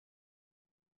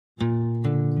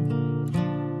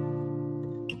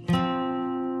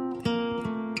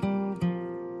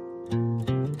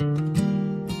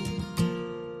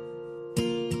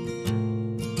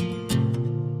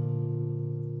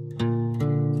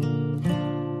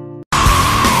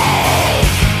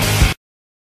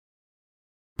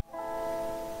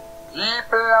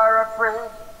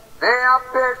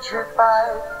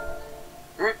fight.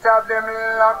 It have them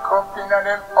lock up in and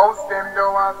them house, them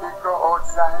don't want to go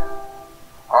outside.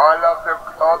 All of the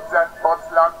clubs and pubs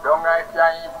locked down, I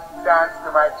can't even dance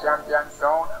to my champion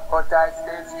sound, but I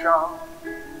stay strong.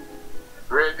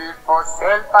 Ready for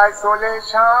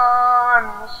self-isolation,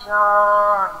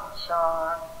 Sean.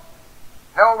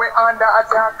 Now we under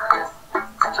attack,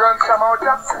 drunk some out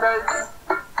of space.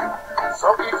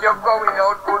 So if you're going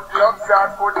out, put gloves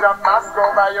on, put a mask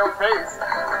over your face.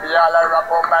 Me all a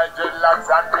wrap up my dreadlocks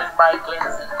and bring my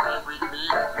cleansing cream with me.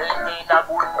 Maintain a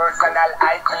good personal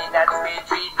hygiene and stay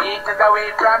 3 meters away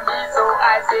from me. So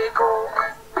I say go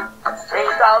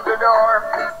straight out the door.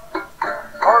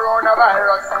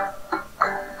 Coronavirus,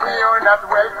 you're not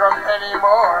welcome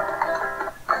anymore.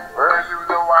 Were you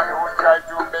the one who tried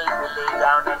to make me lay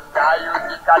down and die? You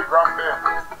think I'd grumble?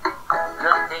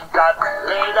 You think I'd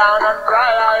lay down and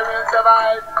cry? I will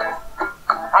survive.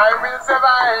 I will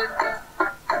survive.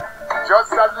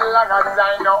 Just as long as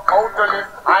I know how to live,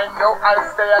 I know I'll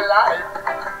stay alive.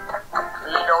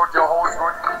 Clean out your house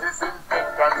good,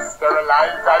 disinfect and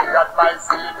sterilize. I got my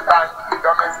sleep bank,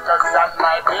 domestos and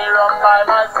my beer on by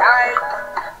my side.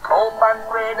 Hope and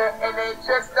pray the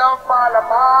NHS don't fall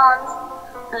apart.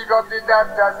 Pick up the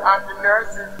doctors and the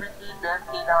nurses, we keep them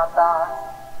in our thoughts.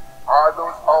 All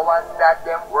those hours that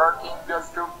them working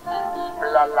just to keep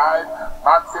people alive.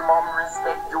 Maximum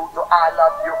respect due to all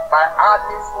of you. My heart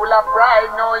is full of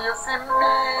pride. Now you see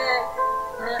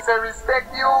me say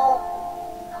respect you.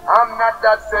 I'm not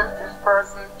that selfish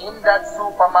person in that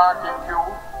supermarket queue.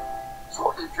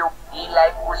 So if you feel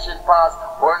like pushing past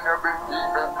vulnerable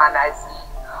people and I see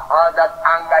all that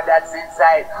anger that's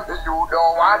inside, you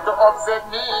don't want to upset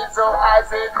me. So I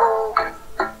say go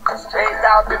straight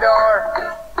out the door.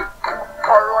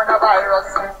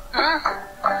 Coronavirus,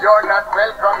 you're not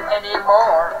welcome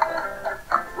anymore.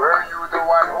 Were you the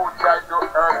one who tried to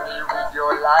hurt me with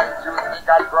your lies? You think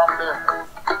I'd grumble?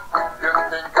 You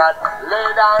think I'd lay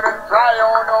down and cry?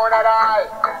 Oh no, not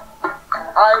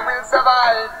I will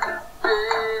survive.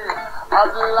 Yeah. As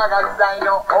long as I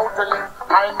know how to live,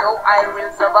 I know I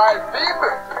will survive.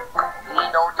 People,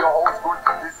 clean out your house good,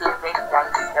 disinfect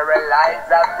and sterilize.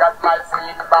 I've got my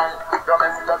sleep bank,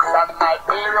 domestos and my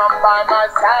beer on by my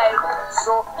side.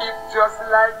 So if just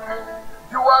like me,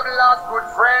 you have lost good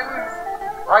friends,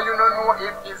 and you don't know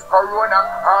if it's corona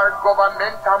or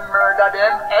government and murder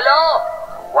them, hello?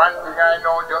 One thing I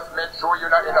know, just make sure you're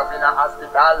not end up in a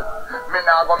hospital. Me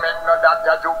not go make no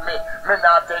doctor juke me. Me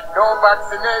not take no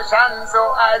vaccination, so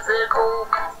I say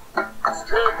go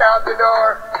straight out the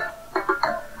door.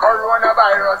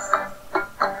 Coronavirus,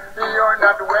 you're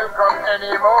not welcome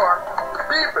anymore.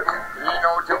 People, clean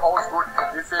out your house good,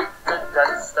 disinfect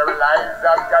and sterilize.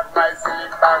 I've got my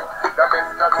sleep bank,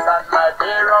 domestos and my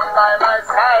beer on by my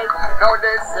side. Now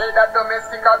they say that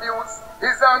domestic abuse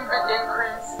is on the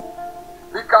increase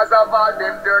because of all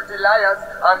them dirty liars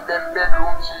and them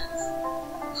bedroom cheats.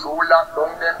 Through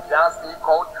lockdown, them can't sneak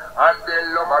out and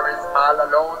their lover is all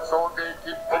alone. So they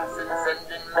keep texting,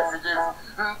 sending messages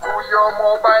to your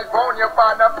mobile phone. Your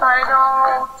partner find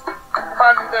out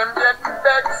and them get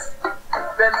vexed.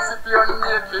 Them see your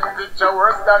naked picture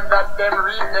worse than that. Them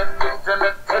read them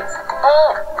intimate text.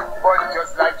 Oh, but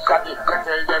just like Shaggy, you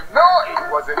tell them no, it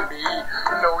wasn't me.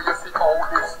 No, you see all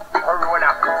this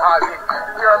corona causing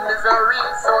your misery.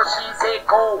 So she say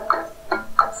go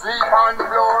sleep on the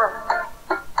floor.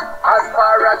 As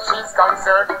far as she's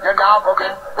concerned, you're not gonna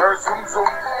get her zoom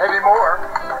anymore.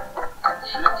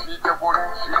 She treat you good,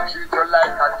 she treat you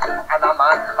like a king and a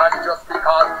man. And just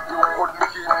because you couldn't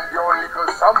keep your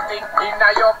little something in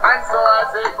your pants, so I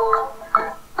say go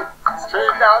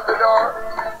straight out the door.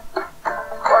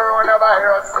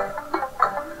 Coronavirus,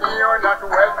 you're not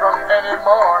welcome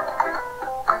anymore.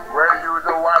 Were you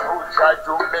the one who tried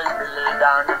to make me lay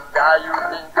down and die? You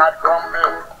think I'd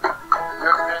grumble?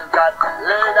 You think I'd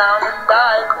lay down and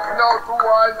die? No, to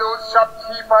all those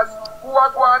shopkeepers who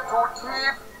are going to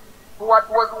thief. What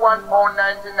was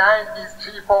 £1.99 is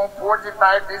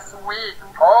 £3.45 this week.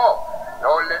 Oh,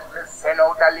 now let me send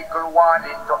out a little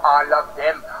warning to all of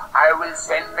them. I will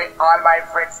send for all my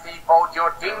friends, thief out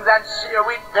your things and share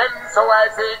with them. So I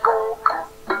say go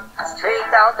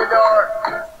straight out the door.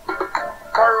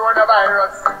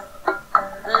 Coronavirus,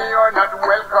 you're not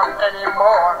welcome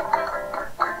anymore.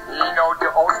 Clean out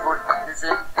your house good,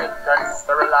 disinfect and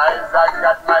sterilize. I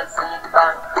got my sleep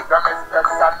bank,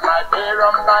 domestos and my beer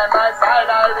on by my side.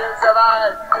 I will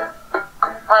survive.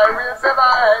 I will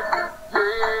survive.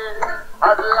 Yeah.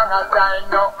 As long as I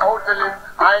know how to live,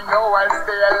 I know I'll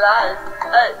stay alive.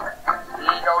 Hey,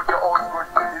 clean out your house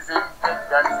good, disinfect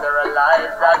and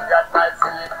sterilize. I got my